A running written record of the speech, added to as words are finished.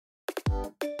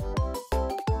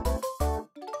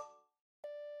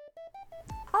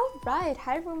Right.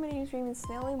 Hi everyone, my name is Raymond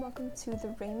Snelly. Welcome to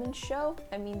the Raymond Show.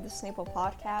 I mean the Snaple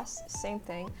podcast. Same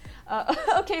thing.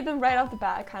 Okay, then right off the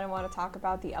bat, I kind of want to talk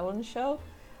about the Ellen Show.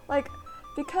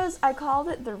 Because I called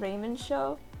it the Raymond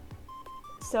Show.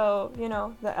 So,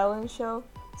 the Ellen Show.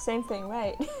 Same thing,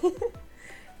 right?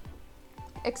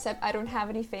 Except I don't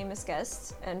have any famous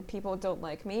guests, and people don't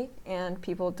like me, and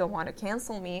people don't want to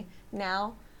cancel me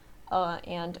now.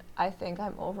 And I think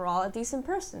I'm overall a decent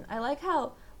person. I like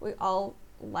how we all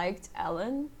liked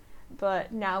Ellen,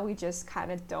 but now we just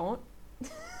kind of don't.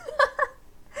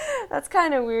 That's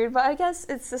kind of weird, but I guess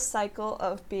it's the cycle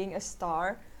of being a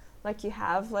star. You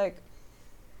have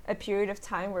a period of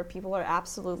time where people are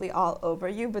absolutely all over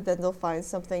you, but then they'll find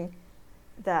something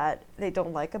that they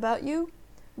don't like about you.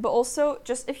 But also,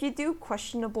 just if you do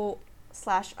questionable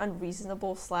 /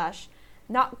 unreasonable /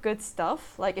 not good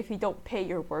stuff, like if you don't pay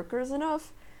your workers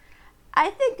enough, I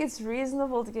think it's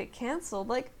reasonable to get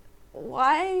canceled.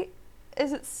 Why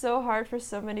is it so hard for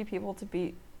so many people to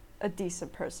be a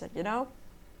decent person,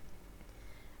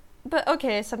 But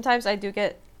okay, sometimes I do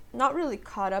get not really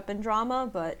caught up in drama,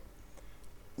 but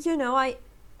I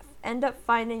end up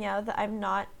finding out that I'm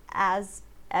not as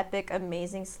epic,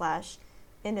 amazing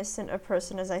 / innocent a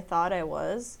person as I thought I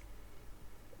was.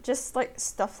 Just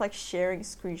stuff like sharing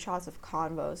screenshots of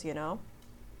convos,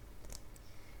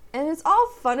 And it's all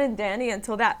fun and dandy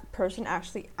until that person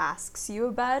actually asks you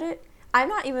about it. I'm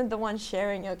not even the one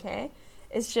sharing, okay?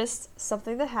 It's just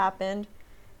something that happened.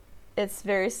 It's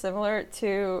very similar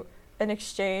to an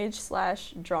exchange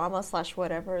 / drama /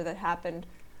 whatever that happened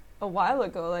a while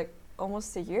ago,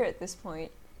 almost a year at this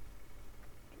point.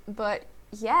 But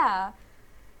yeah.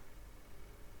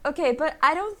 Okay, but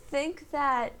I don't think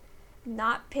that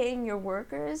not paying your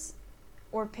workers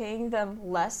or paying them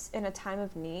less in a time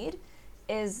of need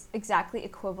is exactly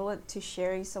equivalent to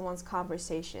sharing someone's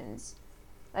conversations.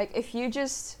 If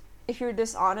you're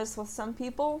dishonest with some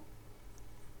people,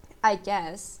 I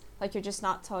guess, you're just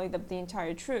not telling them the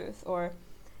entire truth, or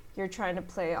you're trying to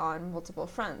play on multiple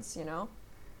fronts,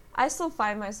 I still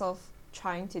find myself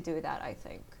trying to do that, I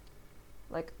think.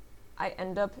 I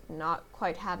end up not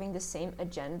quite having the same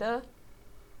agenda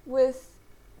with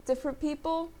different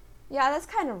people. Yeah, that's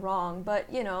kind of wrong, but,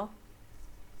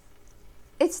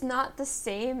 it's not the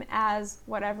same as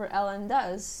whatever Ellen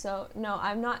does. So, no,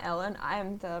 I'm not Ellen.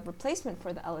 I'm the replacement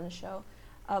for the Ellen Show.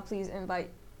 Please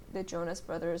invite the Jonas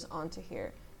Brothers onto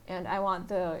here. And I want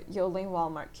the yodeling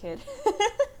Walmart kid.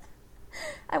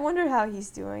 I wonder how he's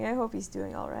doing. I hope he's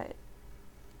doing all right.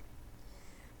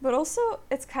 But also,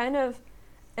 it's kind of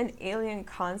an alien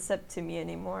concept to me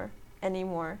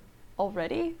anymore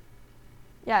already.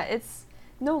 Yeah, it's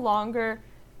no longer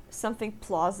something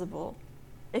plausible.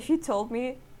 If you told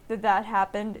me that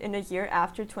happened in a year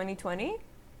after 2020,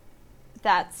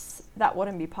 that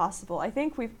wouldn't be possible. I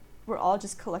think we're all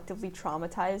just collectively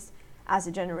traumatized as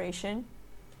a generation.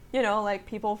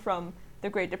 People from the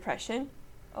Great Depression.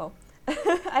 Oh,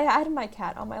 I had my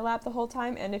cat on my lap the whole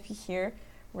time, and if you hear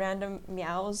random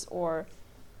meows or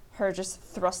her just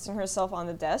thrusting herself on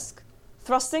the desk,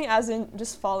 thrusting as in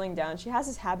just falling down. She has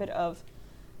this habit of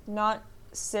not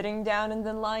sitting down and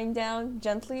then lying down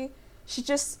gently. She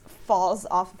just falls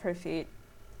off of her feet.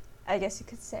 I guess you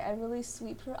could say I really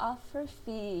sweep her off her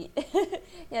feet.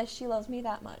 Yeah, she loves me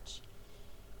that much.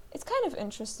 It's kind of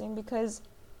interesting because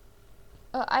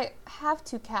I have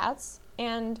 2 cats,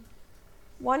 and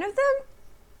one of them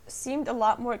seemed a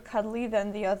lot more cuddly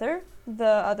than the other. The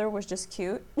other was just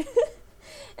cute.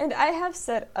 And I have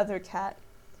said other cat.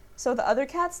 So the other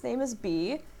cat's name is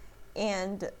B,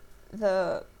 and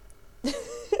the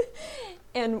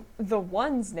and the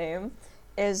one's name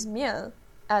is miel,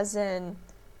 as in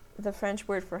the French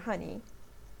word for honey.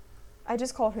 I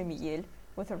just call her Miel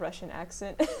with a Russian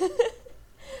accent.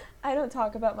 I don't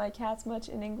talk about my cats much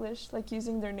in English,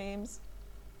 using their names.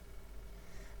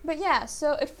 But yeah,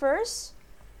 so at first,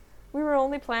 we were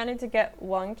only planning to get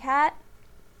 1 cat,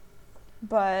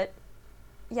 but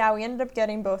yeah, we ended up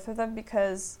getting both of them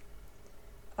because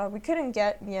we couldn't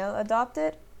get Miel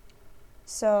adopted.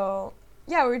 So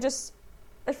yeah,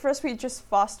 at first we just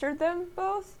fostered them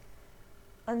both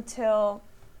until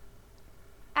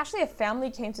actually a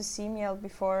family came to see Miel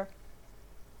before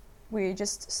we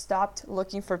just stopped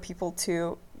looking for people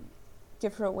to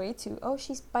give her away to. Oh,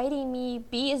 she's biting me.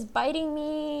 B is biting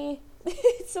me.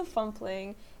 It's so fun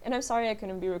playing. And I'm sorry I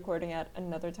couldn't be recording at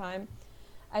another time.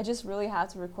 I just really had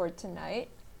to record tonight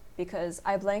because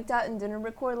I blanked out and didn't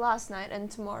record last night, and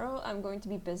tomorrow I'm going to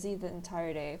be busy the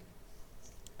entire day.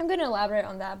 I'm going to elaborate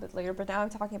on that a bit later, but now I'm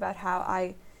talking about how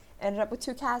I ended up with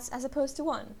 2 cats as opposed to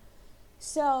 1.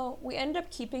 So we ended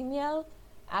up keeping Miel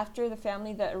after the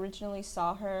family that originally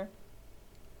saw her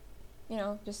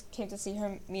just came to see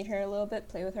her, meet her a little bit,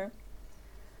 play with her.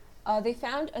 They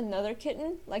found another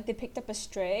kitten, like they picked up a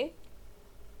stray,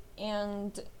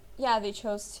 and yeah, they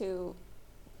chose to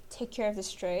take care of the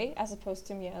stray as opposed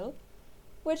to Miel,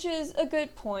 which is a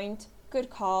good point, good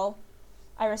call.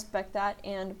 I respect that,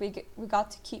 and we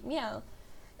got to keep Miel.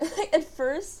 At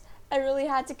first, I really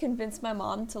had to convince my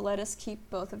mom to let us keep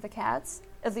both of the cats,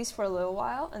 at least for a little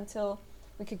while, until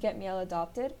we could get Miel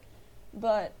adopted.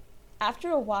 But after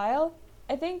a while,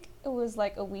 I think it was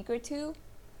like a week or two.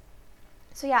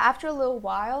 So yeah, after a little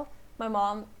while, my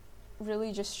mom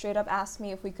really just straight up asked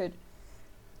me if we could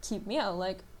keep Miel.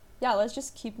 Like, yeah, let's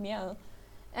just keep Miel.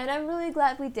 And I'm really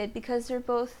glad we did, because they're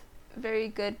both very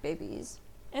good babies.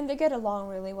 And they get along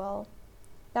really well.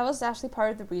 That was actually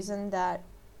part of the reason that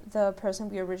the person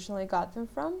we originally got them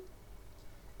from,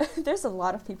 there's a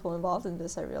lot of people involved in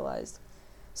this, I realized.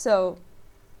 So,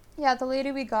 yeah, the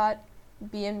lady we got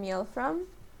Bee and Miel from,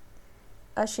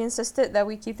 she insisted that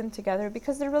we keep them together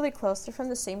because they're really close. They're from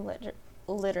the same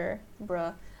litter.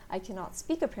 Bruh, I cannot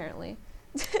speak apparently.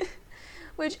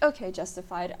 Which, okay,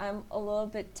 justified. I'm a little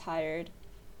bit tired,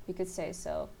 you could say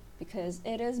so, because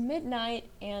it is midnight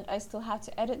and I still have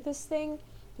to edit this thing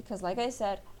because, like I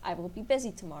said, I will be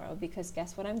busy tomorrow because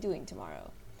guess what I'm doing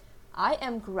tomorrow? I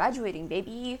am graduating,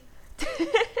 baby.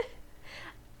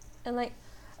 And like,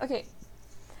 okay,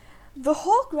 the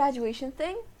whole graduation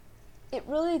thing, it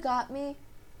really got me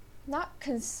not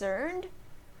concerned,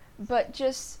 but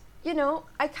just,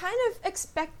 I kind of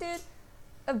expected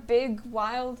a big,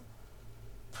 wild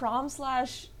prom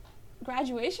 /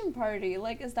 graduation party.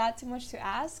 Like, is that too much to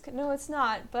ask? No, it's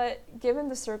not. But given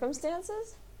the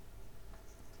circumstances,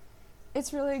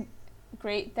 it's really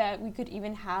great that we could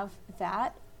even have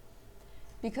that.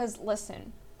 Because,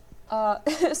 listen,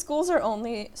 schools are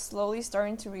only slowly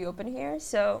starting to reopen here,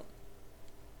 so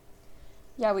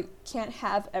yeah, we can't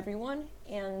have everyone,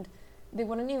 and they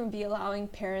wouldn't even be allowing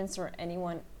parents or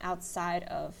anyone outside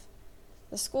of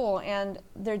the school, and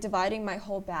they're dividing my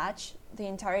whole batch the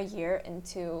entire year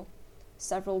into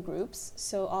several groups.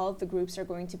 So all of the groups are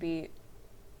going to be,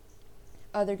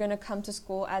 they're going to come to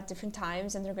school at different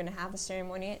times, and they're going to have the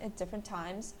ceremony at different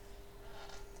times.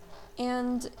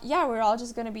 And yeah, we're all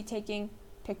just going to be taking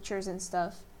pictures and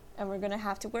stuff, and we're going to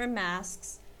have to wear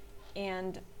masks,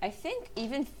 and I think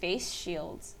even face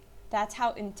shields. That's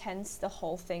how intense the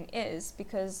whole thing is,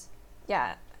 because,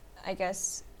 yeah, I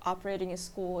guess operating a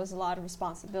school is a lot of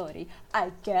responsibility.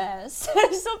 I guess.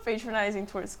 I'm so patronizing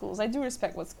towards schools. I do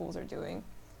respect what schools are doing.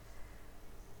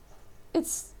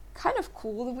 It's kind of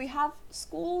cool that we have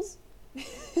schools.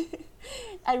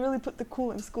 I really put the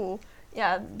cool in school.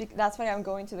 Yeah, that's why I'm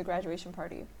going to the graduation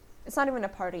party. It's not even a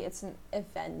party, it's an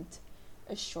event,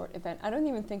 a short event. I don't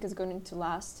even think it's going to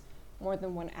last more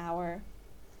than 1 hour.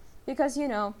 Because,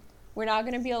 we're not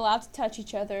going to be allowed to touch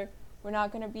each other. We're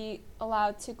not going to be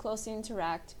allowed to closely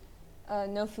interact.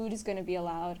 No food is going to be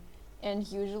allowed. And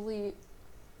usually,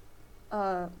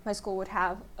 my school would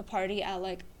have a party at,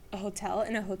 like, a hotel,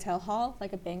 in a hotel hall,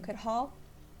 like a banquet hall.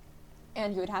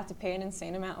 And you would have to pay an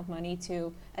insane amount of money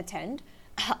to attend.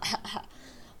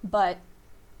 But,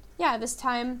 yeah, this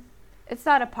time, it's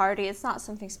not a party. It's not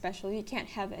something special. You can't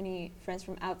have any friends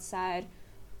from outside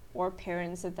or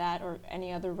parents of that or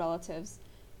any other relatives.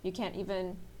 You can't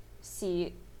even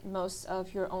see most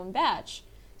of your own batch.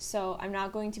 So I'm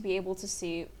not going to be able to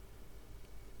see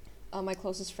my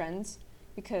closest friends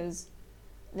because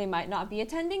they might not be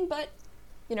attending, but,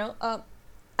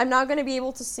 I'm not going to be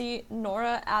able to see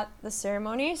Nora at the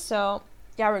ceremony, so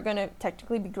yeah, we're going to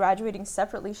technically be graduating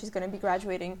separately. She's going to be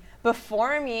graduating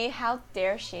before me. How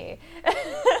dare she?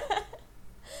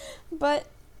 But,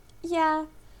 yeah,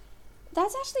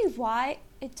 that's actually why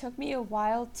it took me a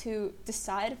while to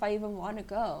decide if I even want to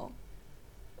go.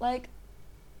 Like,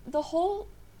 the whole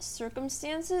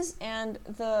circumstances and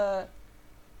the,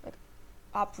 like,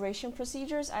 operation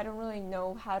procedures, I don't really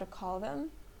know how to call them.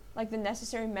 Like, the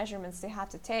necessary measurements they had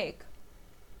to take.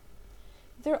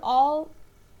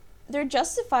 They're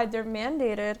justified, they're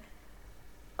mandated,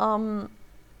 and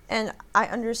I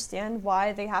understand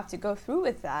why they have to go through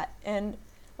with that. And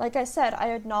like I said,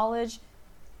 I acknowledge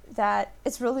that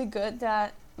it's really good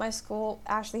that my school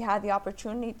actually had the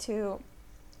opportunity to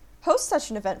host such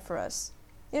an event for us.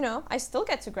 I still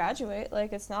get to graduate.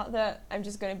 Like, it's not that I'm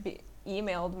just going to be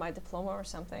emailed my diploma or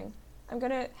something. I'm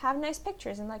going to have nice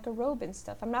pictures and, like, a robe and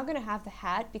stuff. I'm not going to have the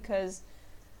hat because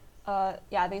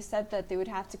they said that they would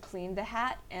have to clean the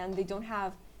hat, and they don't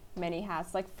have many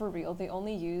hats. Like, for real, they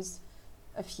only use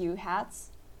a few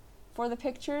hats for the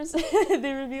pictures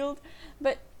they revealed,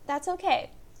 but that's okay.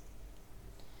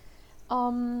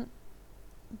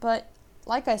 But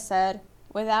like I said,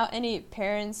 without any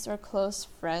parents or close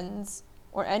friends,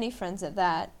 or any friends at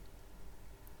that.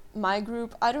 My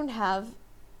group, I don't have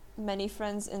many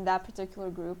friends in that particular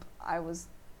group I was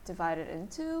divided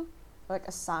into, like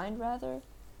assigned rather.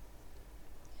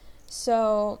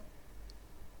 So,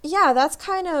 yeah, that's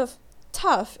kind of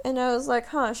tough. And I was like,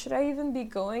 should I even be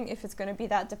going if it's going to be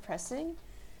that depressing?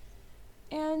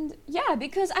 And yeah,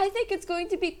 because I think it's going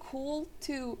to be cool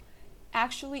to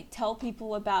actually tell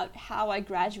people about how I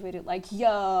graduated. Like,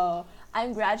 yo,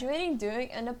 I'm graduating during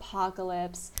an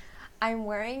apocalypse. I'm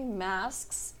wearing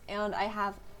masks and I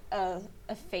have a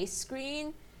face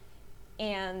screen,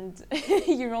 and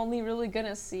you're only really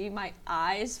gonna see my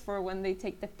eyes for when they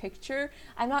take the picture.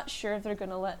 I'm not sure if they're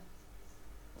gonna let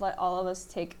all of us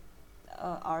take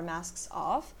our masks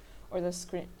off, or the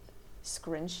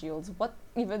screen shields. What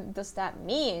even does that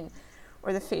mean?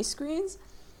 Or the face screens?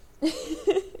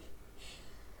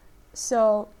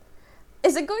 So,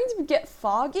 is it going to get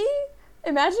foggy?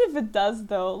 Imagine if it does,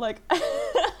 though. Like,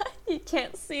 you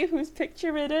can't see whose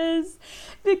picture it is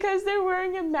because they're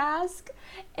wearing a mask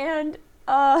and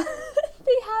they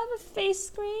have a face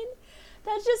screen.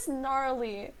 That's just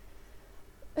gnarly.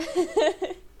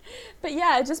 But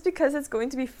yeah, just because it's going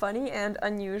to be funny and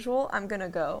unusual, I'm gonna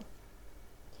go.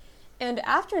 And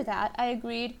after that, I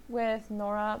agreed with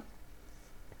Nora.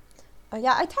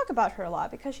 Yeah, I talk about her a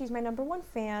lot because she's my number one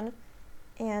fan.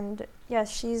 And yes,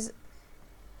 she's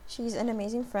an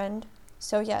amazing friend.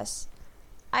 So yes,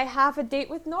 I have a date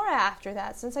with Nora after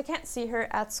that. Since I can't see her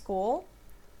at school,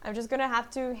 I'm just gonna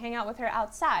have to hang out with her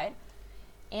outside.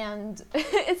 And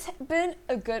it's been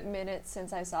a good minute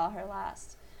since I saw her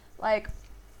last. Like,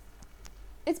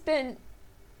 it's been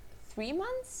 3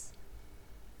 months?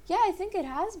 Yeah, I think it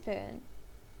has been.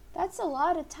 That's a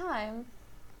lot of time.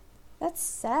 That's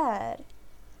sad.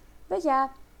 But yeah,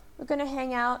 we're gonna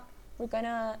hang out. We're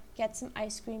gonna get some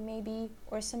ice cream maybe,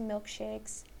 or some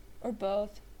milkshakes, or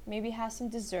both. Maybe have some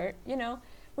dessert, you know.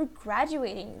 We're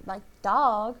graduating, like,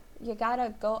 dog. You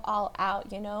gotta go all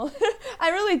out, you know. I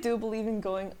really do believe in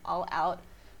going all out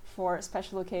for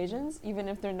special occasions, even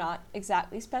if they're not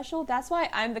exactly special. That's why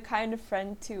I'm the kind of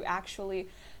friend to actually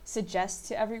suggest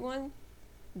to everyone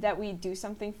that we do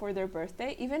something for their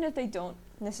birthday, even if they don't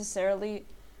necessarily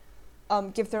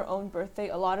give their own birthday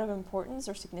a lot of importance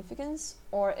or significance,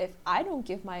 or if I don't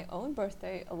give my own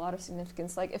birthday a lot of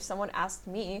significance. Like, if someone asked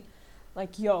me,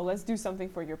 like, yo, let's do something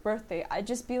for your birthday, I'd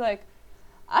just be like,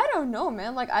 I don't know,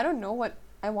 man. Like, I don't know what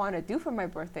I want to do for my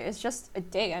birthday. It's just a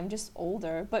day. I'm just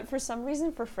older. But for some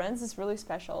reason, for friends, it's really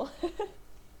special.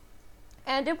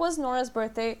 And it was Nora's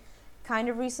birthday kind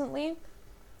of recently.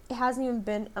 It hasn't even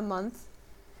been a month.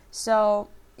 So,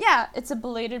 yeah, it's a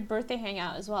belated birthday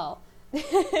hangout as well.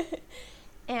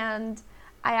 And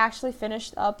I actually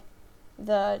finished up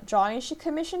the drawing she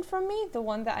commissioned from me, the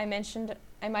one that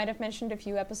I might have mentioned a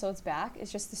few episodes back.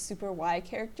 It's just the Super Y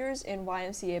characters in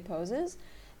YMCA poses.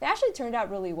 They actually turned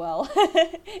out really well,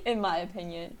 in my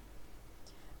opinion.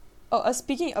 Oh,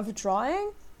 speaking of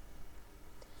drawing,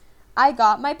 I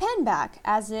got my pen back.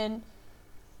 As in,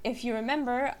 if you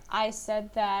remember, I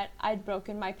said that I'd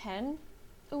broken my pen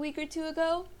a week or two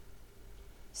ago.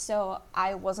 So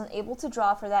I wasn't able to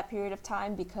draw for that period of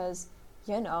time because,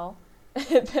 you know,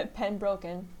 pen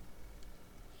broken.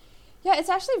 Yeah, it's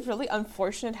actually really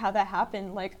unfortunate how that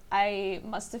happened. Like, I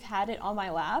must have had it on my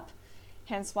lap,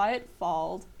 hence why it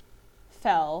fell.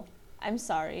 I'm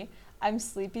sorry. I'm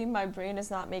sleepy. My brain is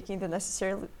not making the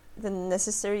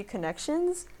necessary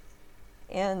connections.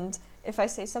 And if I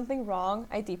say something wrong,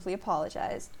 I deeply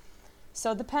apologize.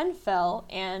 So the pen fell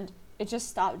and it just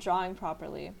stopped drawing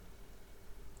properly.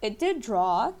 It did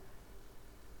draw.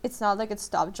 It's not like it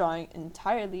stopped drawing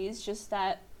entirely. It's just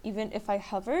that even if I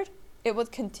hovered, it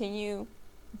would continue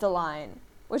the line,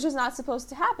 which is not supposed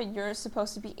to happen. You're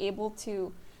supposed to be able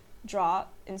to draw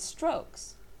in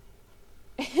strokes.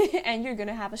 And you're going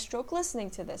to have a stroke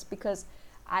listening to this because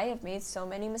I have made so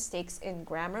many mistakes in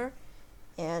grammar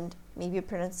and maybe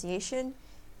pronunciation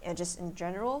and just in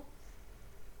general.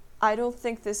 I don't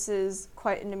think this is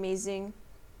quite an amazing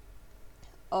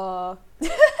I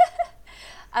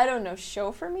don't know,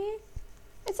 show for me.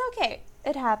 It's okay.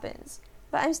 It happens.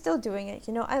 But I'm still doing it.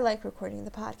 You know, I like recording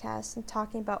the podcast and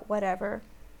talking about whatever,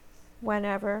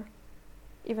 whenever,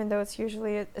 even though it's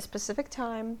usually a specific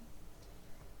time.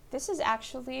 This is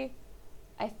actually,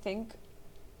 I think,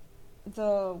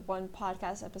 the one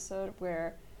podcast episode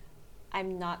where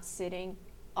I'm not sitting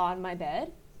on my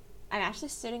bed. I'm actually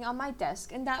sitting on my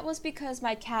desk, and that was because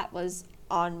my cat was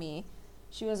on me.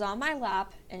 She was on my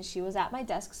lap, and she was at my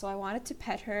desk, so I wanted to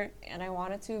pet her, and I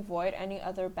wanted to avoid any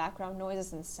other background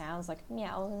noises and sounds like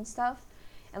meows and stuff.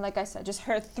 And like I said, just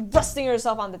her thrusting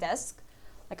herself on the desk.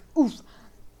 Like, oof.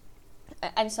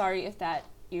 I'm sorry if that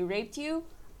raped you.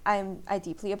 I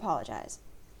deeply apologize.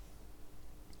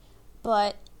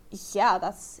 But yeah,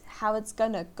 that's how it's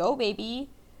gonna go, baby.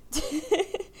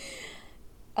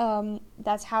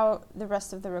 That's how the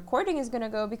rest of the recording is gonna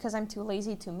go, because I'm too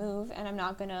lazy to move, and I'm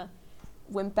not gonna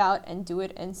wimp out and do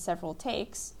it in several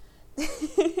takes.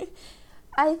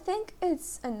 I think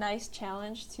it's a nice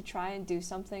challenge to try and do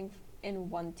something in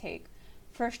one take.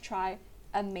 First try,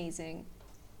 amazing.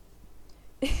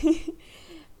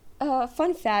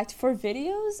 Fun fact, for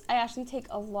videos, I actually take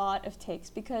a lot of takes,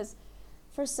 because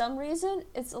for some reason,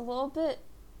 it's a little bit,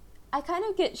 I kind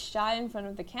of get shy in front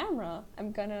of the camera.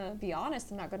 I'm gonna be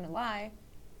honest, I'm not gonna lie.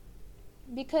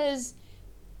 Because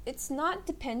it's not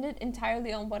dependent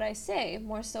entirely on what I say,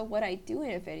 more so what I do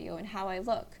in a video and how I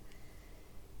look.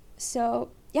 So,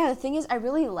 yeah, the thing is, I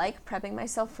really like prepping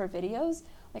myself for videos.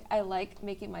 Like, I like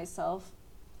making myself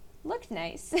look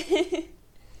nice.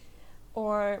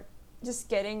 Or just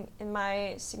getting in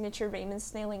my signature Raymond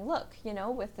Snailing look, you know,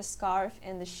 with the scarf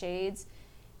and the shades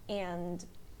and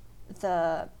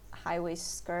the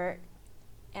high-waist skirt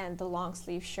and the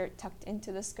long-sleeve shirt tucked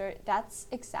into the skirt. That's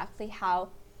exactly how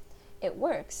it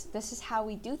works. This is how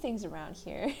we do things around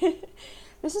here.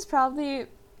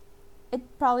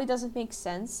 It probably doesn't make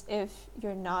sense if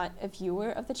you're not a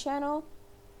viewer of the channel.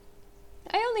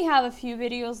 I only have a few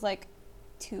videos, like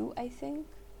 2, I think,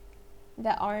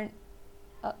 that aren't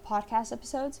podcast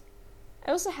episodes.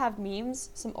 I also have memes,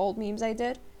 some old memes I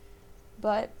did.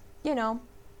 But, you know,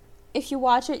 if you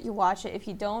watch it, you watch it. If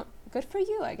you don't, good for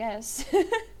you, I guess.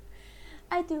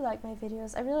 I do like my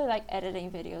videos. I really like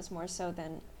editing videos more so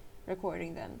than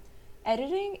recording them.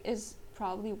 Editing is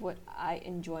probably what I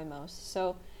enjoy most.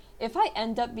 So if I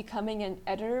end up becoming an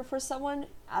editor for someone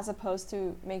as opposed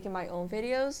to making my own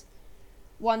videos,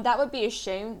 1, that would be a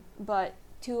shame, but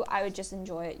 2, I would just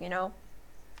enjoy it, you know?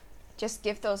 Just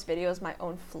give those videos my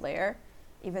own flair,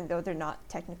 even though they're not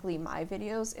technically my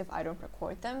videos if I don't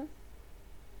record them.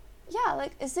 Yeah,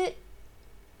 like,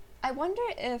 I wonder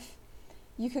if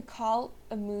you could call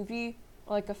a movie,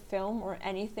 like a film or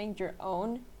anything, your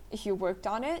own if you worked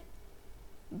on it,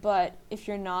 but if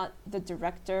you're not the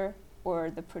director or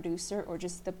the producer or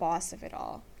just the boss of it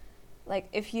all. Like,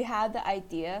 if you had the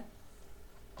idea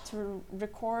to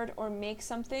record or make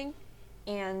something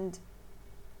and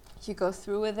you go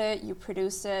through with it, you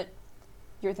produce it,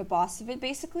 you're the boss of it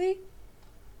basically,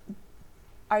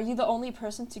 are you the only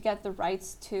person to get the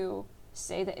rights to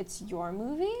say that it's your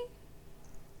movie?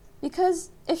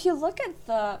 Because if you look at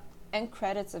the end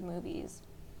credits of movies,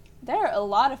 there are a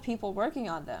lot of people working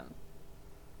on them.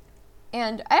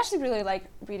 And I actually really like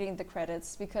reading the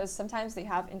credits because sometimes they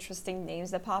have interesting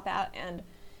names that pop out, and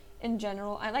in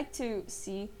general, I like to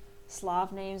see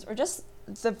Slav names or just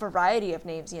the variety of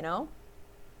names, you know?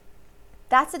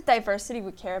 That's the diversity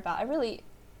we care about. I really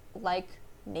like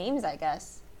names, I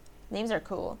guess. Names are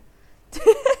cool.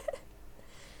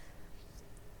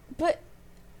 But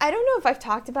I don't know if I've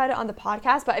talked about it on the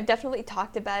podcast, but I've definitely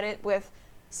talked about it with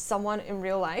someone in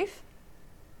real life.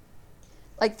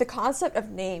 Like the concept of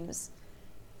names.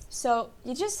 So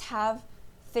you just have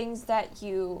things that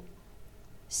you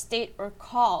state or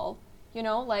call, you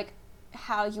know, like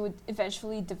how you would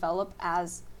eventually develop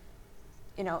as,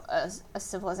 you know, a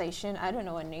civilization, I don't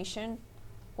know, a nation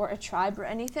or a tribe or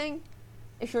anything.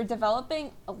 If you're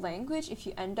developing a language, if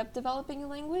you end up developing a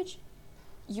language,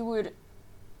 you would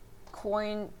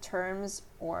coin terms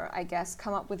or I guess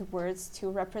come up with words to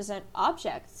represent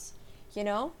objects, you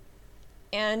know?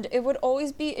 And it would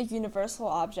always be a universal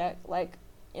object like,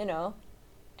 you know,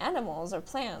 animals or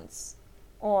plants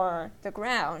or the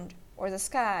ground or the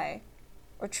sky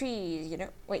or trees, you know,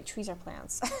 wait, trees are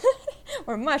plants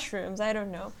or mushrooms, I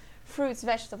don't know, fruits,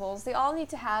 vegetables. They all need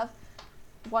to have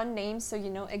one name so you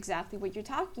know exactly what you're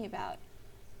talking about.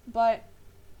 But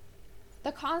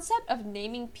the concept of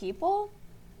naming people,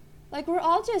 like we're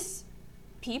all just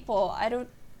people.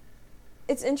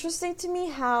 It's interesting to me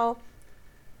how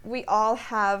we all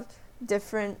have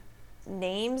different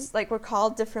names, like we're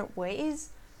called different ways,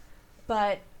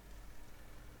 but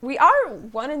we are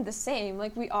one and the same.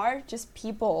 Like we are just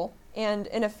people, and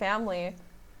in a family,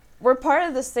 we're part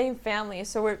of the same family,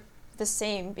 so we're the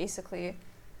same basically.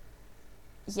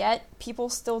 Yet people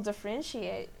still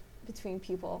differentiate between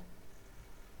people.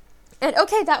 And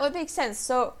okay, that would make sense.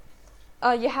 So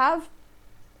you have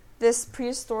this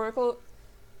prehistorical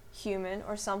human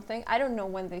or something. I don't know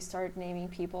when they started naming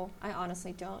people. I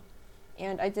honestly don't.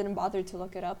 And I didn't bother to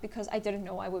look it up because I didn't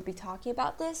know I would be talking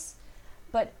about this.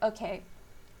 But okay,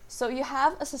 so you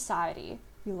have a society.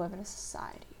 You live in a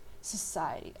society.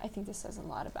 Society. I think this says a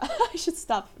lot about I should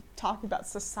stop talking about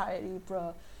society,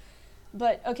 bro.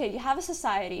 But okay, you have a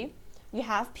society, you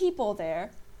have people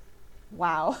there.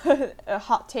 Wow, a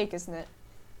hot take, isn't it?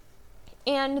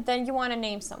 And then you want to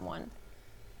name someone.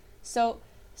 So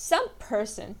some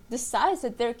person decides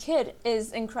that their kid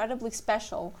is incredibly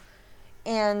special,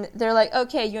 and they're like,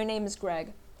 okay, your name is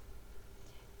Greg.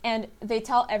 And they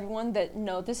tell everyone that,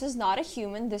 no, this is not a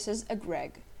human, this is a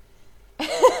Greg.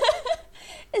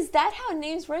 Is that how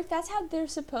names work? That's how they're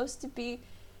supposed to be.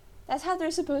 That's how they're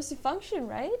supposed to function,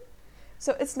 right?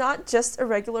 So it's not just a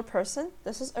regular person.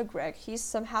 This is a Greg. He's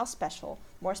somehow special,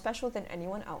 more special than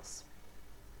anyone else.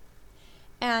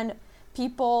 And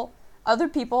other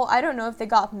people, I don't know if they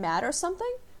got mad or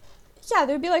something. Yeah,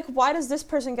 they'd be like, why does this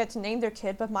person get to name their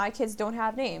kid, but my kids don't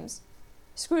have names?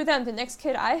 Screw them. The next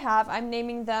kid I have, I'm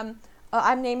naming them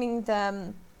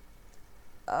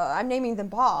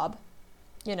Bob,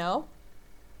 you know?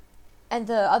 And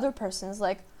the other person's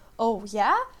like, oh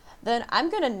yeah? Then I'm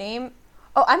gonna name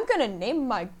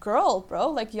my girl, bro.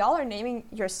 Like, y'all are naming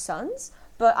your sons,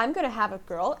 but I'm gonna have a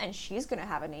girl and she's gonna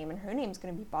have a name and her name's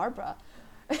gonna be Barbara.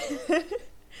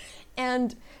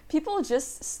 And people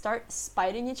just start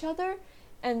spiting each other,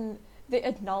 and they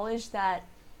acknowledge that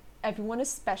everyone is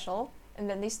special. And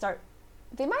then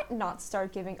they might not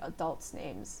start giving adults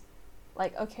names.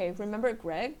 Like, okay, remember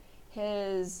Greg?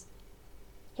 His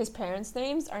parents'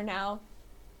 names are now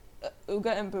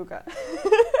Ooga and Booga.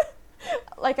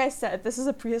 Like I said, this is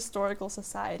a prehistorical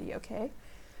society, okay?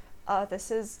 This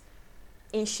is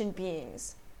ancient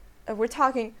beings. We're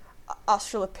talking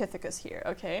Australopithecus here,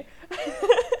 okay?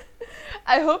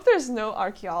 I hope there's no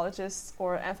archaeologists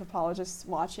or anthropologists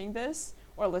watching this,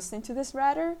 or listening to this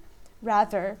rather.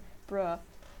 Bruh,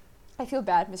 I feel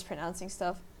bad mispronouncing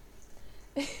stuff.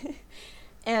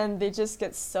 And they just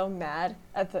get so mad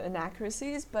at the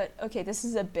inaccuracies, but okay, this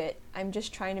is a bit. I'm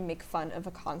just trying to make fun of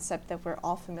a concept that we're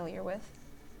all familiar with.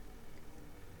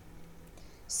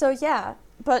 So yeah,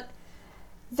 but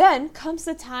then comes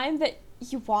the time that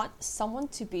you want someone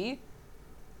to be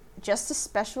just as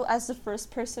special as the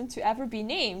first person to ever be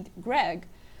named, Greg.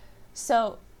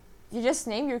 So you just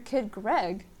name your kid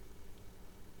Greg.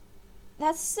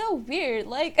 That's so weird.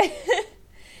 Like,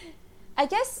 I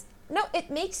guess, no, it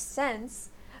makes sense,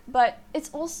 but it's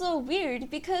also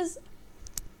weird because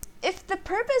if the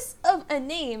purpose of a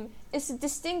name is to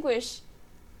distinguish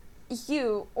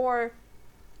you or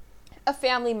a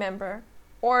family member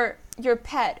or your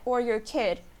pet or your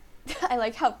kid, I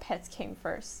like how pets came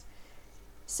first.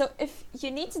 So if you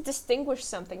need to distinguish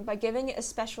something by giving it a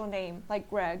special name, like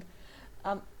Greg,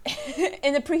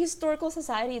 in a prehistorical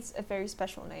society, it's a very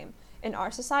special name. In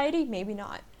our society, maybe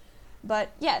not.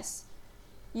 But yes,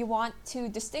 you want to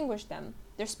distinguish them.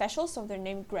 They're special, so they're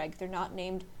named Greg. They're not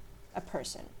named a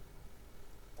person.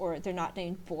 Or they're not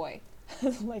named Boy,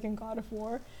 like in God of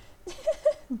War.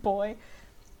 Boy.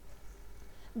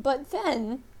 But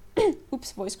then,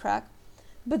 oops, voice crack.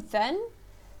 But then,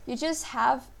 you just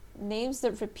have names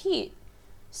that repeat.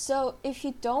 So if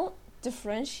you don't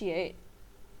differentiate,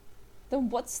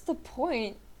 then what's the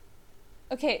point?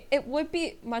 Okay, it would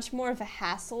be much more of a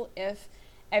hassle if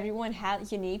everyone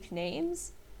had unique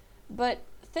names, but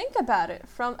think about it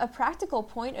from a practical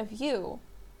point of view.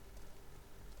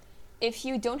 If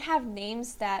you don't have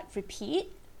names that repeat,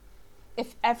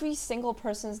 if every single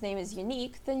person's name is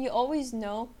unique, then you always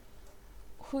know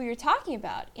who you're talking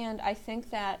about. And I think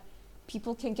that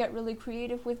people can get really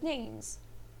creative with names.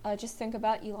 Just think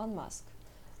about Elon Musk.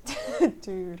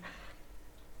 Dude.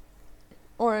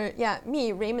 Or, yeah,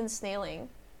 me, Raymond Snailing.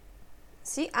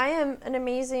 See, I am an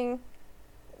amazing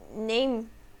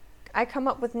name. I come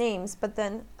up with names, but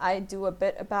then I do a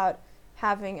bit about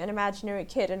having an imaginary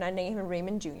kid and I name him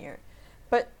Raymond Jr.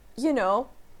 But, you know,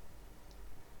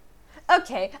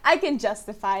 okay, I can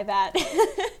justify that.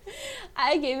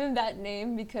 I gave him that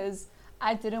name because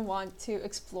I didn't want to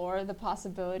explore the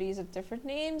possibilities of different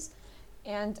names.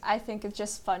 And I think it's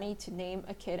just funny to name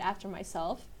a kid after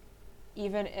myself,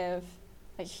 even if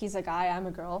he's a guy, I'm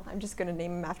a girl. I'm just gonna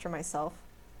name him after myself.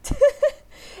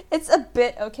 It's a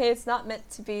bit, okay, it's not meant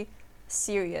to be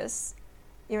serious.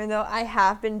 Even though I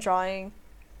have been drawing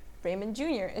Raymond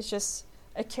Jr. It's just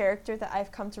a character that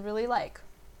I've come to really like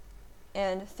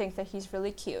and think that he's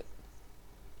really cute.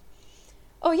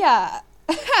 Oh yeah,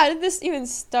 how did this even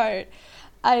start?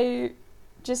 I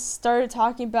just started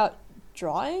talking about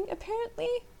drawing, apparently,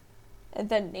 and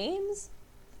then names.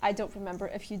 I don't remember.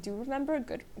 If you do remember,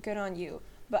 good on you.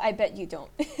 But I bet you don't.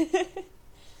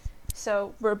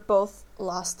 So we're both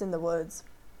lost in the woods.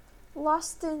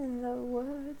 Lost in the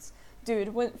woods.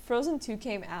 Dude, when Frozen 2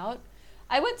 came out,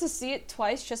 I went to see it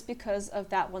twice just because of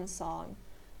that one song.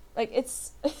 Like,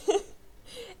 it's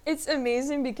it's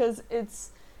amazing because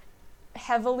it's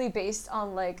heavily based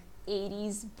on like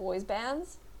 80s boys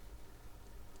bands.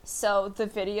 So the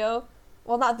video,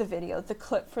 well, not the video, the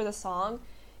clip for the song,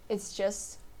 it's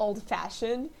just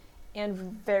old-fashioned and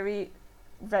very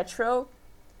retro.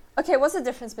 Okay, what's the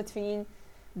difference between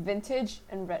vintage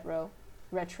and retro?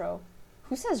 Retro.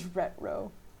 Who says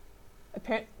retro?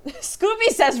 Scooby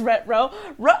says retro.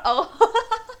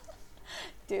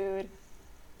 Dude.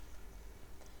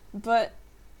 But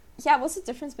yeah, what's the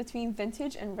difference between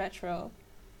vintage and retro?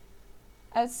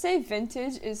 I'd say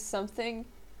vintage is something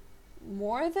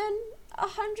more than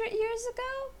 100 years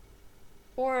ago,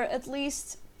 or at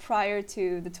least prior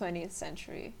to the 20th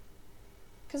century.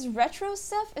 Because retro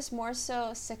stuff is more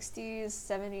so 60s,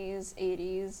 70s,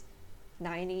 80s,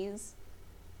 90s.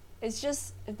 It's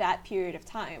just that period of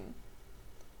time.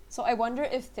 So I wonder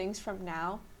if things from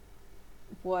now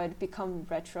would become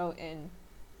retro in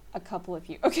a couple of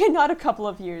years. Okay, not a couple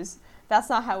of years. That's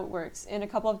not how it works. In a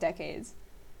couple of decades.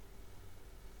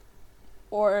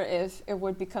 Or if it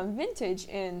would become vintage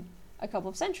in a couple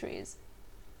of centuries.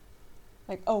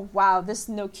 Like, oh wow, this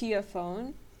Nokia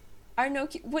phone.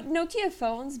 Would Nokia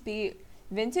phones be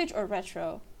vintage or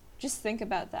retro? Just think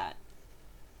about that.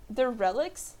 They're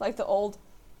relics, like the old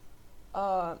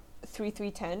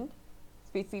 3310,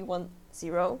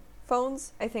 3310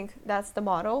 phones. I think that's the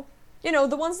model. You know,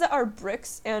 the ones that are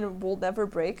bricks and will never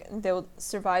break, and they'll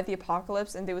survive the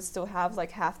apocalypse and they would still have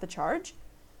like half the charge.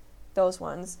 Those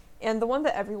ones. And the one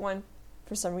that everyone,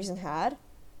 for some reason, had.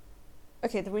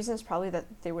 Okay, the reason is probably that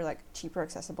they were like cheaper,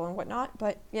 accessible, and whatnot.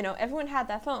 But, you know, everyone had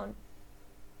that phone.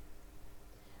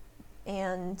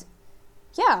 And,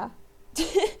 yeah.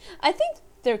 I think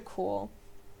they're cool.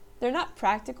 They're not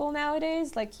practical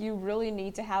nowadays. Like, you really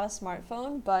need to have a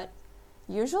smartphone. But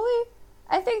usually,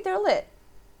 I think they're lit.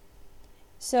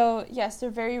 So, yes, they're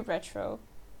very retro.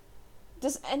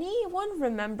 Does anyone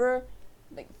remember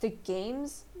like the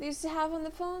games they used to have on the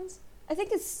phones? I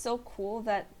think it's so cool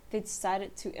that they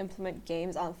decided to implement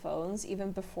games on phones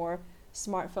even before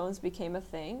smartphones became a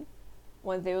thing,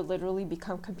 when they would literally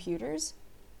become computers,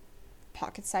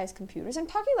 pocket-sized computers. I'm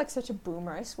talking like such a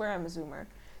boomer. I swear I'm a zoomer.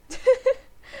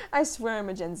 I swear I'm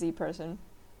a Gen Z person.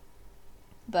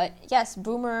 But yes,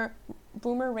 Boomer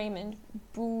Raymond.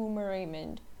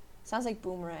 Sounds like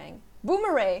boomerang.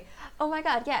 Boomerang! Oh my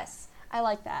god, yes. I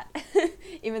like that.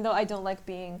 Even though I don't like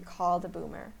being called a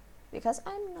boomer. Because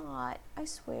I'm not, I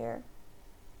swear.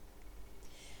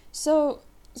 So,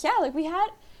 yeah, like we had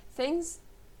things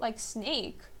like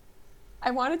Snake.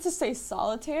 I wanted to say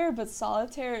Solitaire, but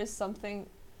Solitaire is something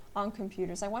on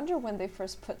computers. I wonder when they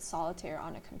first put Solitaire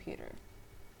on a computer.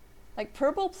 Like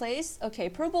Purple Place, okay,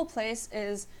 Purple Place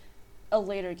is a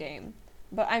later game,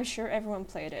 but I'm sure everyone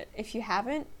played it. If you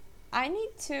haven't, I need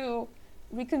to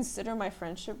reconsider my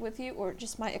friendship with you, or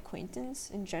just my acquaintance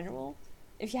in general.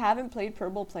 If you haven't played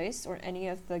Purple Place or any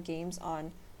of the games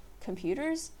on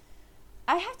computers,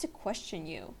 I have to question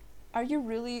you. Are you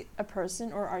really a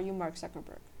person, or are you Mark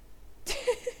Zuckerberg?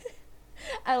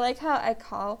 I like how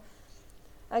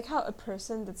a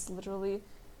person that's literally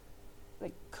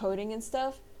like coding and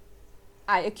stuff,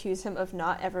 I accuse him of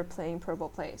not ever playing Purple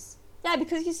Place. Yeah,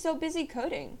 because he's so busy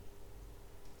coding.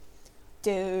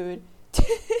 Dude.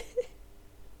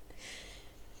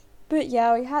 But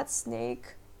yeah, we had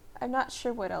Snake. I'm not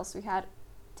sure what else we had.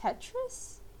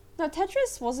 Tetris? No,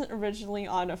 Tetris wasn't originally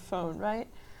on a phone, right?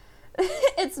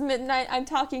 It's midnight. I'm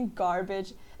talking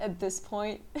garbage at this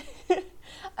point.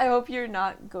 I hope you're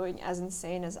not going as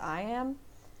insane as I am.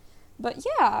 But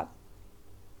yeah.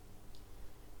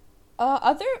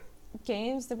 Other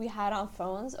games that we had on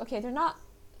phones. Okay, they're not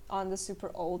on the super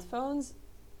old phones.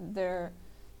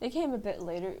 They came a bit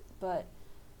later, but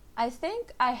I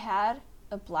think I had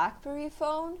a BlackBerry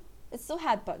phone. It still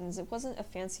had buttons. It wasn't a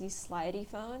fancy slidey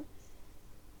phone.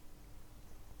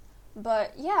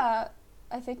 But yeah,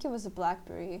 I think it was a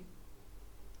BlackBerry.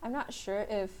 I'm not sure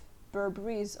if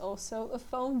Burberry is also a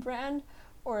phone brand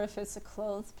or if it's a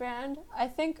clothes brand. I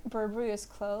think Burberry is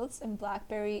clothes and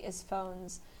BlackBerry is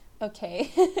phones.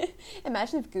 Okay.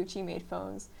 Imagine if Gucci made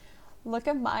phones. Look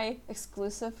at my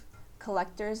exclusive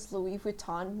collector's Louis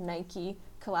Vuitton Nike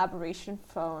collaboration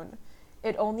phone.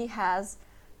 It only has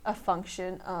a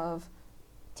function of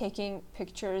taking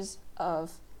pictures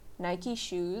of Nike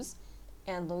shoes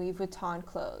and Louis Vuitton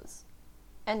clothes.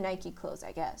 And Nike clothes,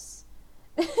 I guess.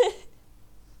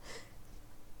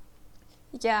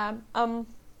 Yeah,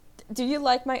 do you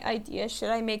like my idea? Should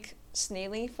I make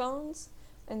snaily phones?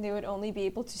 And they would only be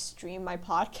able to stream my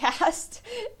podcast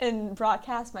and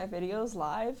broadcast my videos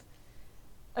live?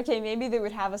 Okay, maybe they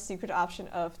would have a secret option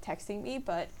of texting me,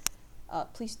 but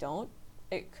please don't.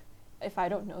 If I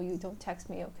don't know you, don't text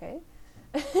me, okay?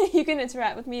 You can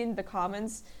interact with me in the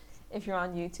comments if you're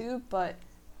on YouTube, but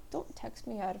don't text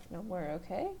me out of nowhere,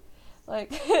 okay?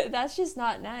 Like, that's just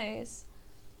not nice.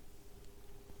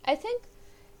 I think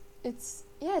it's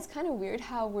kind of weird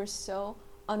how we're so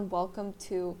unwelcome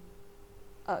to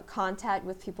contact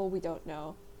with people we don't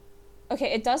know.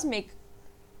 Okay, it does make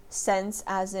sense,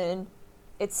 as in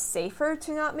it's safer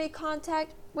to not make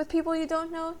contact with people you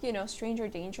don't know, stranger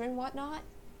danger and whatnot.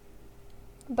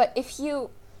 But if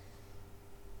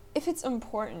it's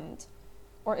important,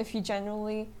 or if you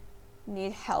genuinely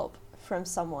need help from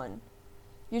someone,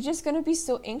 you're just gonna be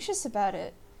so anxious about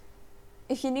it.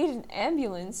 If you need an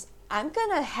ambulance, I'm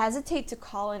gonna hesitate to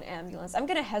call an ambulance. I'm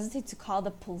gonna hesitate to call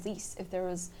the police if there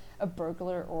was a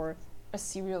burglar or a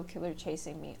serial killer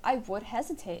chasing me. I would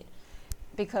hesitate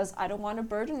because I don't want to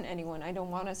burden anyone. I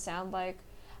don't want to sound like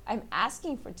I'm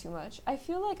asking for too much. I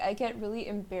feel like I get really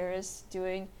embarrassed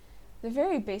doing the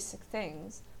very basic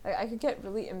things. Like, I could get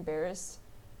really embarrassed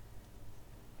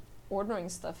ordering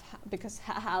stuff because,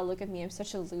 haha, look at me, I'm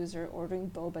such a loser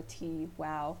ordering boba tea.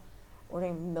 Wow.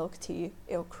 Ordering milk tea.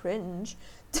 Ew, cringe.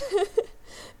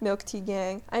 Milk tea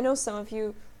gang. I know some of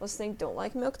you listening don't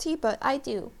like milk tea, but I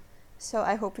do. So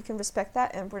I hope you can respect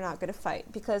that and we're not going to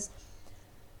fight. Because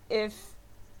if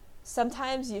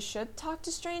sometimes you should talk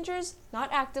to strangers, not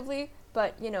actively,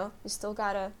 but, you still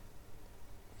gotta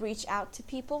reach out to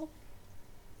people.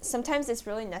 Sometimes it's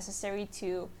really necessary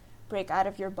to break out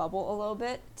of your bubble a little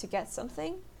bit to get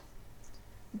something.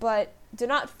 But do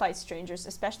not fight strangers,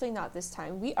 especially not this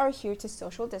time. We are here to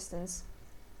social distance.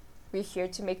 We're here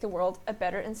to make the world a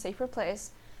better and safer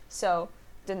place. So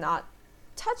do not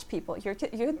touch people.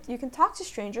 You can talk to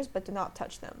strangers, but do not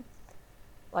touch them.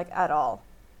 Like, at all.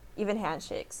 Even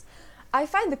handshakes. I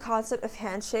find the concept of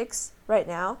handshakes right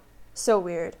now so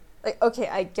weird. Like, okay,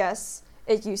 I guess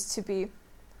it used to be,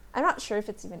 I'm not sure if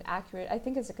it's even accurate. I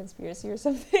think it's a conspiracy or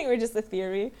something, or just a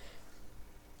theory,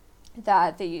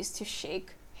 that they used to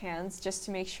shake hands just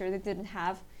to make sure they didn't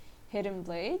have hidden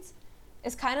blades.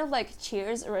 It's kind of like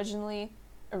Cheers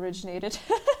originated.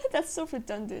 That's so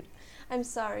redundant. I'm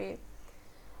sorry.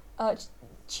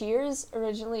 Cheers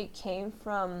originally came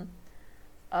from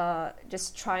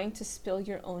just trying to spill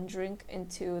your own drink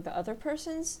into the other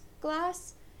person's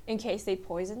glass in case they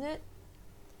poison it.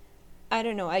 I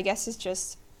don't know. I guess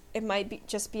it might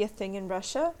be a thing in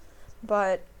Russia,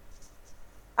 but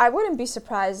I wouldn't be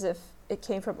surprised if it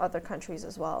came from other countries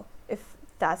as well, if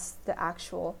that's the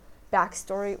actual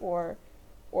backstory or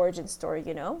origin story,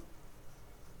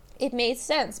 It made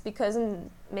sense because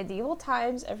in medieval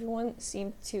times, everyone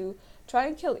seemed to try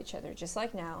and kill each other, just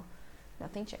like now.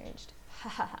 Nothing changed.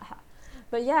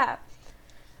 But yeah,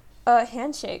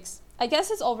 handshakes. I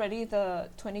guess it's already the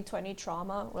 2020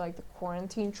 trauma, or like the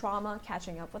quarantine trauma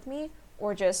catching up with me,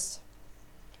 or just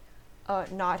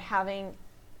not having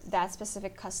that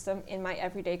specific custom in my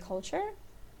everyday culture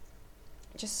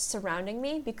just surrounding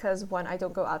me, because one, I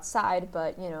don't go outside,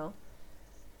 but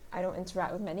I don't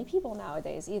interact with many people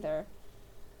nowadays either.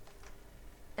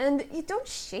 And you don't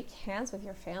shake hands with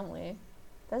your family.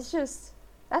 That's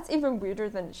even weirder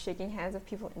than shaking hands with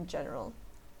people in general.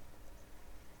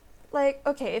 Like,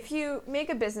 okay, if you make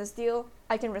a business deal,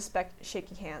 I can respect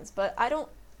shaking hands, but I don't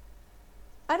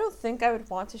think I would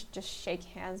want to just shake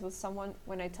hands with someone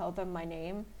when I tell them my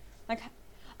name. Like,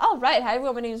 all right, hi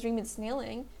everyone, my name is Raymond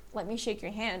Snailing. Let me shake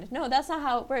your hand. No, that's not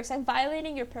how it works. I'm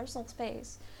violating your personal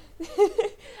space.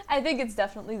 I think it's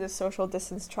definitely the social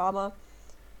distance trauma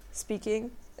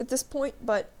speaking at this point,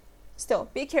 but still,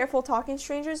 be careful talking to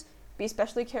strangers. Be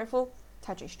especially careful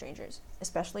touching strangers,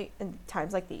 especially in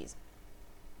times like these.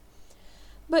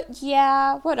 But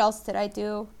yeah, what else did I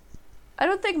do? I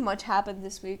don't think much happened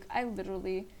this week. I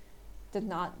literally did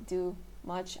not do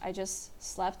much. I just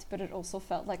slept, but it also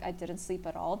felt like I didn't sleep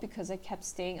at all because I kept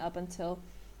staying up until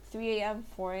 3 a.m.,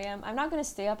 4 a.m. I'm not going to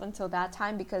stay up until that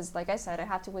time because, like I said, I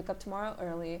have to wake up tomorrow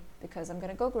early because I'm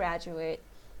going to go graduate.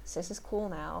 Sis is cool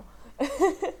now.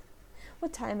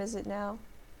 What time is it now?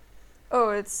 Oh,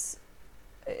 it's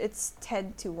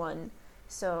 10 to 1.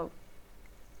 So,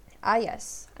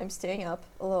 yes, I'm staying up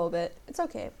a little bit. It's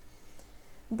okay.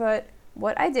 But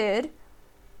what I did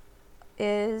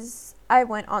is I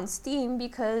went on Steam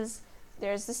because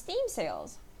there's the Steam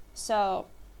sales. So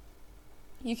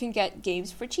you can get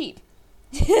games for cheap.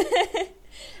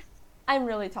 I'm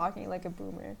really talking like a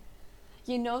boomer.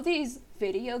 You know these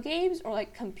video games or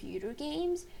like computer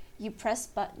games? You press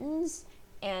buttons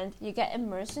and you get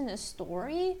immersed in a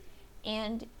story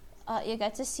and you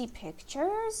get to see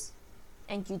pictures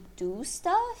and you do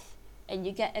stuff and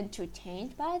you get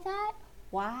entertained by that.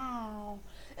 Wow.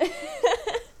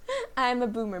 I'm a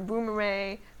boomer.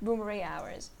 Boomeray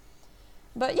hours.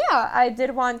 But yeah, I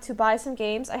did want to buy some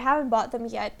games. I haven't bought them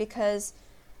yet because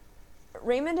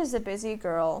Raymond is a busy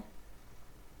girl,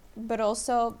 but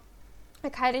also I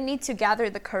kind of need to gather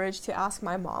the courage to ask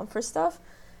my mom for stuff.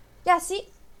 Yeah, see,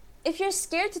 if you're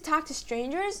scared to talk to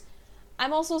strangers,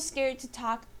 I'm also scared to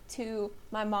talk to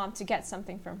my mom to get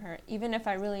something from her, even if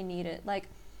I really need it. Like,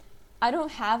 I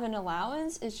don't have an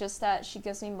allowance. It's just that she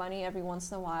gives me money every once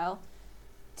in a while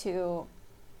to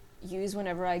use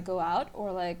whenever I go out,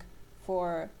 or like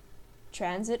for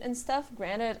transit and stuff.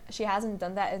 Granted, she hasn't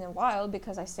done that in a while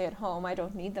because I stay at home. I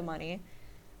don't need the money.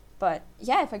 But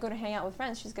yeah, if I go to hang out with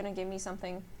friends, she's gonna give me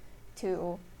something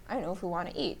to, I don't know, if we want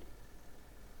to eat.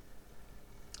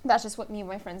 That's just what me and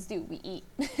my friends do. We eat.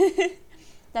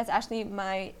 That's actually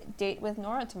my date with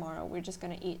Nora tomorrow. We're just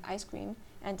gonna eat ice cream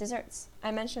and desserts. I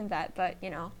mentioned that, but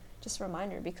just a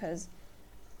reminder because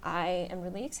I am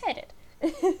really excited.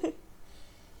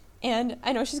 And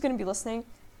I know she's gonna be listening.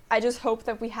 I just hope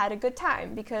that we had a good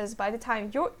time, because by the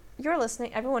time you're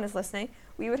listening, everyone is listening,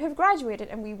 we would have graduated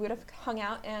and we would have hung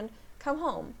out and come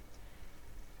home.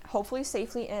 Hopefully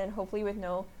safely, and hopefully with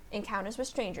no encounters with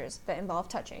strangers that involve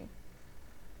touching.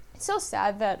 It's so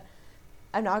sad that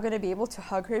I'm not going to be able to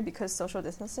hug her because social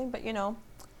distancing, but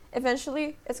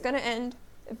eventually it's going to end.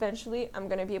 Eventually I'm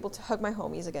going to be able to hug my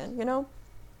homies again,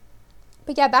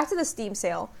 But yeah, back to the Steam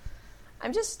sale.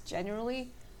 I'm just generally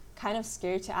kind of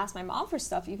scared to ask my mom for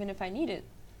stuff, even if I need it.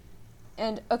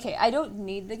 And okay, I don't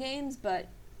need the games, but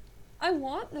I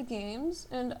want the games,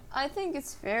 and I think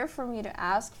it's fair for me to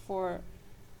ask for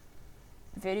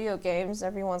video games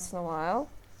every once in a while.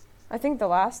 I think the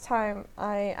last time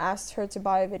I asked her to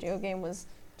buy a video game was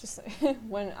just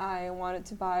when I wanted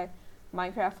to buy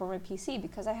Minecraft for my PC,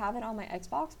 because I have it on my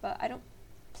Xbox, but I don't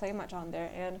play much on there,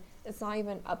 and it's not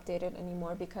even updated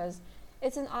anymore because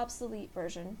it's an obsolete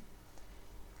version.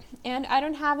 And I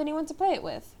don't have anyone to play it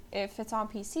with. If it's on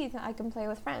PC, then I can play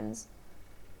with friends.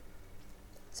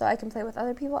 So I can play with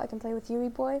other people, I can play with Yuri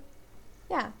Boy.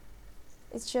 Yeah,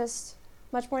 it's just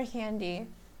much more handy.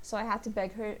 So I had to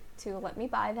beg her to let me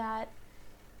buy that.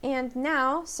 And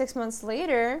now, 6 months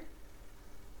later,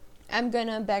 I'm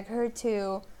gonna beg her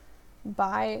to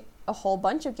buy a whole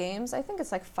bunch of games. I think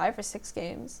it's like 5 or 6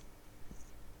 games.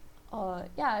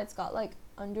 Yeah, it's got like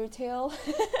Undertale.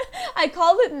 I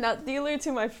called it Nut Dealer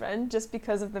to my friend just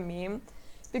because of the meme.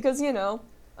 Because,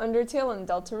 Undertale and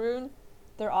Deltarune,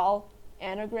 they're all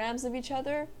anagrams of each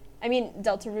other. I mean,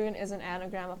 Deltarune is an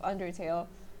anagram of Undertale.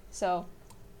 So,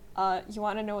 you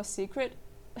want to know a secret?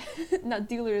 Nut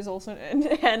Dealer is also an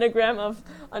anagram of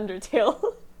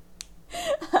Undertale.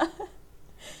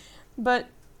 But,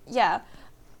 yeah.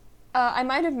 I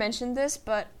might have mentioned this,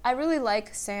 but I really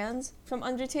like Sans from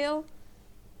Undertale.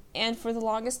 And for the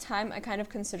longest time, I kind of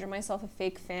consider myself a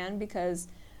fake fan because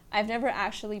I've never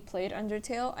actually played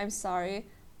Undertale. I'm sorry.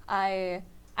 I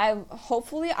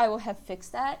hopefully I will have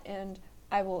fixed that, and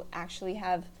I will actually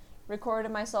have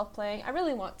recorded myself playing. I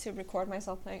really want to record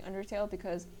myself playing Undertale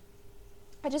because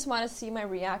I just want to see my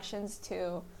reactions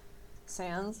to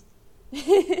Sans.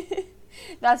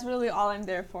 That's really all I'm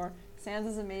there for. Sans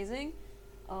is amazing.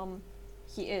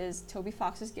 He is Toby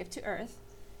Fox's gift to Earth.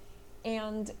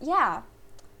 And yeah,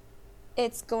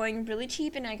 it's going really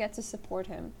cheap and I get to support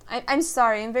him. I'm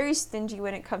sorry, I'm very stingy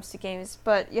when it comes to games,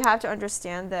 but you have to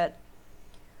understand that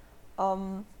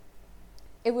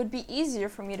it would be easier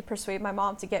for me to persuade my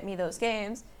mom to get me those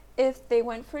games if they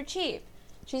went for cheap.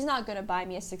 She's not going to buy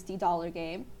me a $60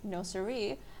 game, no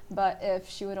siree, but if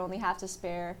she would only have to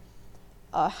spare,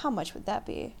 how much would that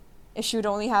be? If she would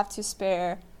only have to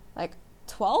spare like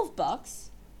 $12,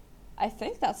 I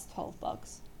think that's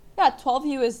 $12. Yeah, 12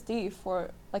 USD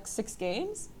for like 6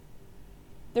 games.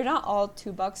 They're not all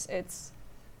 $2.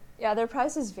 Their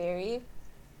prices vary.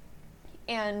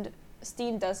 And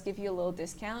Steam does give you a little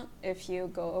discount if you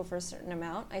go over a certain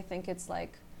amount. I think it's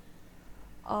like,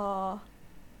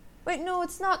 wait, no,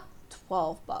 it's not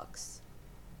 $12.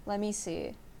 Let me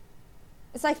see.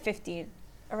 It's like 15,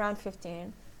 around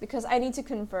 15, because I need to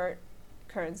convert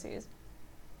currencies.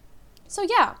 So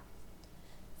yeah,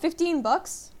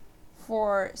 $15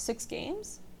 for 6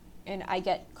 games, and I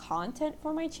get content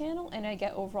for my channel, and I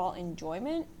get overall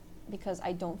enjoyment because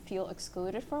I don't feel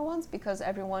excluded for once, because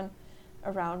everyone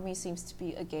around me seems to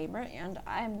be a gamer, and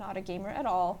I am not a gamer at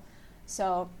all.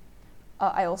 So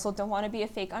I also don't want to be a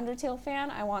fake Undertale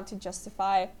fan. I want to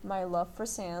justify my love for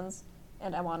Sans,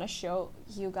 and I want to show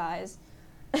you guys,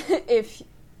 if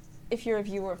you're a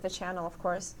viewer of the channel, of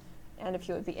course, and if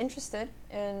you would be interested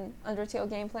in Undertale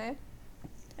gameplay,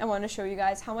 I want to show you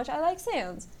guys how much I like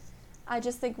Sans. I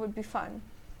just think it would be fun.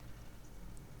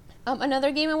 Another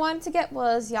game I wanted to get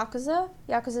was Yakuza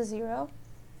 0.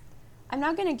 I'm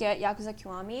not gonna get Yakuza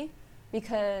Kiwami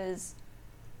because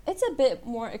it's a bit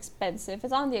more expensive.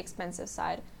 It's on the expensive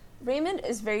side. Raymond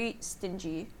is very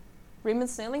stingy.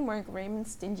 Raymond's sailing more like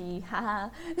Raymond's stingy. Haha.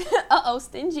 Uh-oh,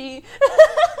 stingy.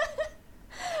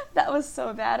 That was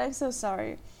so bad. I'm so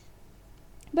sorry.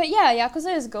 But yeah,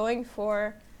 Yakuza is going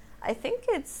for, I think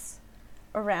it's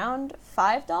around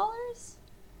 $5.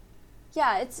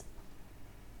 Yeah, it's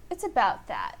about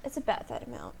that. It's about that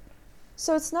amount.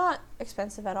 So it's not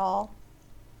expensive at all.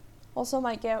 Also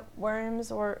might get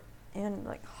Worms and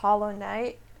like Hollow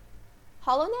Knight.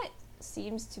 Hollow Knight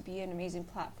seems to be an amazing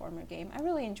platformer game. I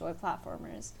really enjoy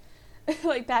platformers.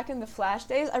 Like back in the Flash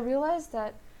days, I realized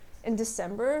that in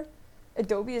December,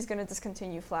 Adobe is going to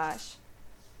discontinue Flash.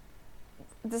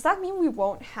 Does that mean we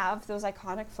won't have those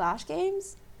iconic Flash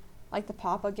games? Like the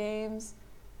Papa games?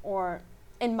 Or,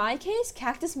 in my case,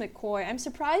 Cactus McCoy. I'm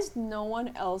surprised no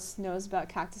one else knows about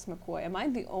Cactus McCoy. Am I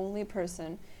the only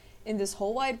person in this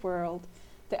whole wide world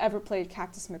that ever played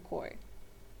Cactus McCoy?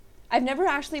 I've never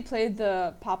actually played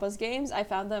the Papa's games. I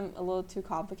found them a little too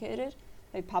complicated.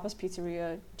 Like Papa's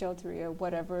Pizzeria, Gelateria,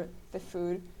 whatever, the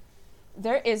food.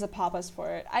 There is a Papa's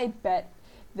for it. I bet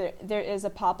there is a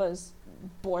Papa's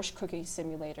borscht cooking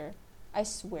simulator. I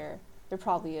swear. There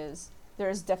probably is. There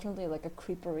is definitely like a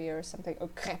creeperia or something. Or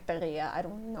creperia, I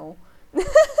don't know.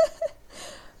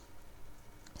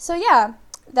 So yeah,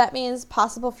 that means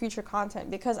possible future content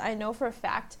because I know for a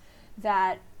fact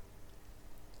that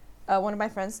one of my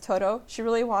friends, Toto, she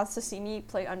really wants to see me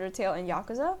play Undertale and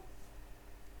Yakuza.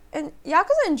 And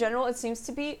Yakuza in general, it seems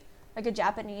to be like a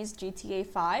Japanese GTA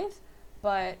 5,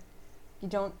 but you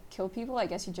don't kill people, I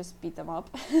guess you just beat them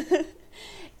up.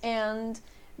 And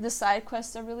the side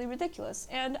quests are really ridiculous.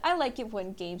 And I like it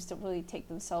when games don't really take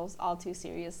themselves all too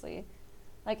seriously.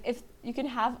 Like, if you can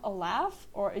have a laugh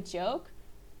or a joke,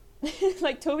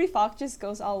 like Toby Fox just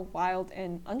goes all wild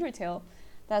in Undertale.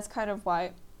 That's kind of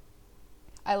why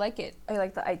I like it. I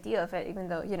like the idea of it, even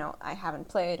though, I haven't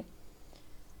played.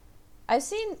 I've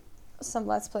seen some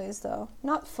Let's Plays, though.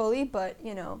 Not fully, but,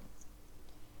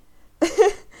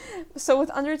 So with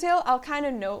Undertale, I'll kind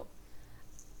of know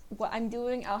what I'm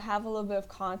doing. I'll have a little bit of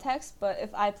context, but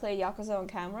if I play Yakuza on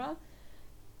camera,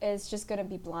 it's just going to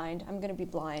be blind. I'm going to be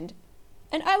blind.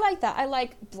 And I like that. I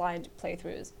like blind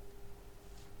playthroughs.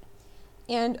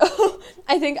 And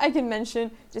I think I can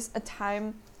mention just a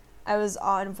time I was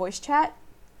on voice chat,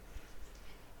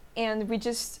 and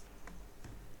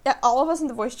all of us in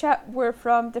the voice chat were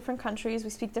from different countries. We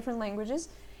speak different languages.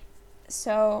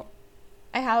 So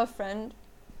I have a friend,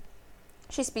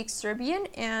 she speaks Serbian,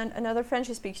 and another friend,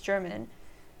 she speaks German.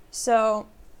 So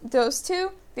those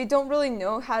two, they don't really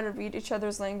know how to read each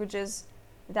other's languages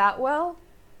that well.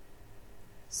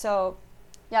 So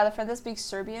yeah, the friend that speaks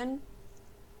Serbian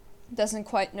doesn't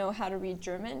quite know how to read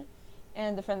German,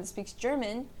 and the friend that speaks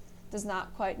German does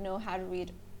not quite know how to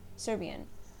read Serbian.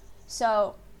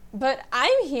 So, but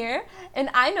I'm here, and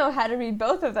I know how to read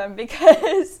both of them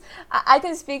because I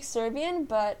can speak Serbian,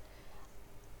 but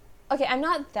okay, I'm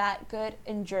not that good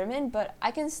in German, but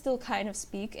I can still kind of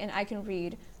speak, and I can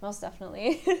read, most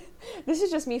definitely. This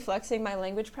is just me flexing my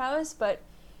language prowess, but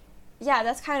yeah,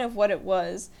 that's kind of what it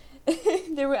was.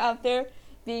 They were out there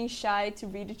being shy to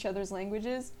read each other's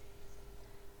languages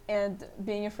and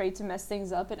being afraid to mess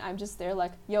things up, and I'm just there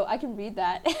like, yo, I can read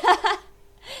that.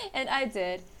 And I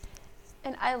did.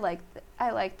 And I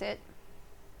liked it.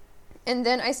 And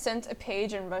then I sent a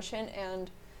page in Russian,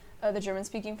 and the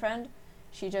German-speaking friend,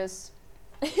 she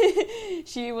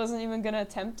wasn't even gonna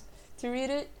attempt to read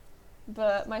it,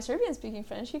 but my Serbian-speaking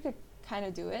friend, she could kind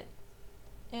of do it.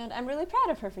 And I'm really proud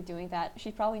of her for doing that.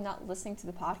 She's probably not listening to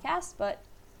the podcast, but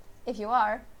if you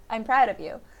are, I'm proud of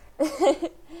you.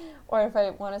 Or if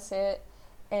I want to say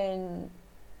it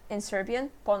in Serbian,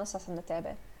 ponosan sam na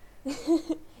tebe.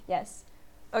 Yes.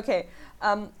 Okay,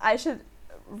 I should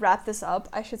wrap this up.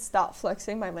 I should stop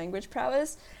flexing my language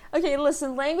prowess. Okay,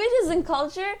 listen, languages and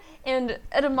culture and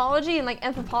etymology and like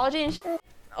anthropology and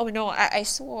oh no, I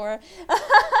swore.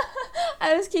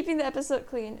 I was keeping the episode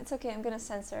clean. It's okay, I'm gonna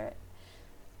censor it.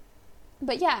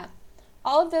 But yeah,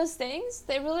 all of those things,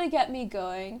 they really get me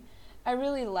going. I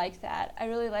really like that. I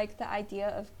really like the idea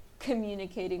of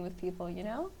communicating with people,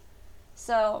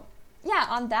 So yeah,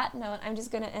 on that note, I'm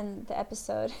just going to end the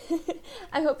episode.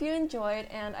 I hope you enjoyed,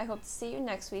 and I hope to see you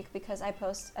next week because I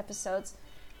post episodes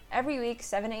every week,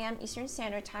 7 a.m. Eastern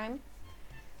Standard Time.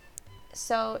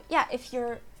 So yeah, if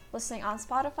you're listening on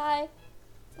Spotify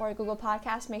or Google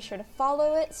Podcasts, make sure to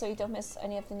follow it so you don't miss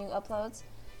any of the new uploads.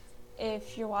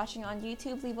 If you're watching on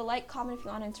YouTube, leave a like, comment if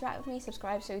you want to interact with me,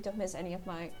 subscribe so you don't miss any of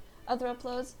my other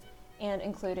uploads, and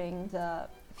including the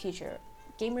future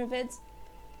gamer vids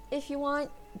if you want.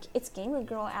 it's gamer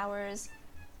girl hours.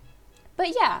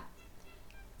 But yeah,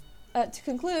 to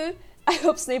conclude, I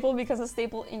hope Snapple becomes a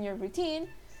staple in your routine,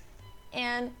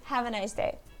 and have a nice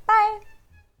day. Bye!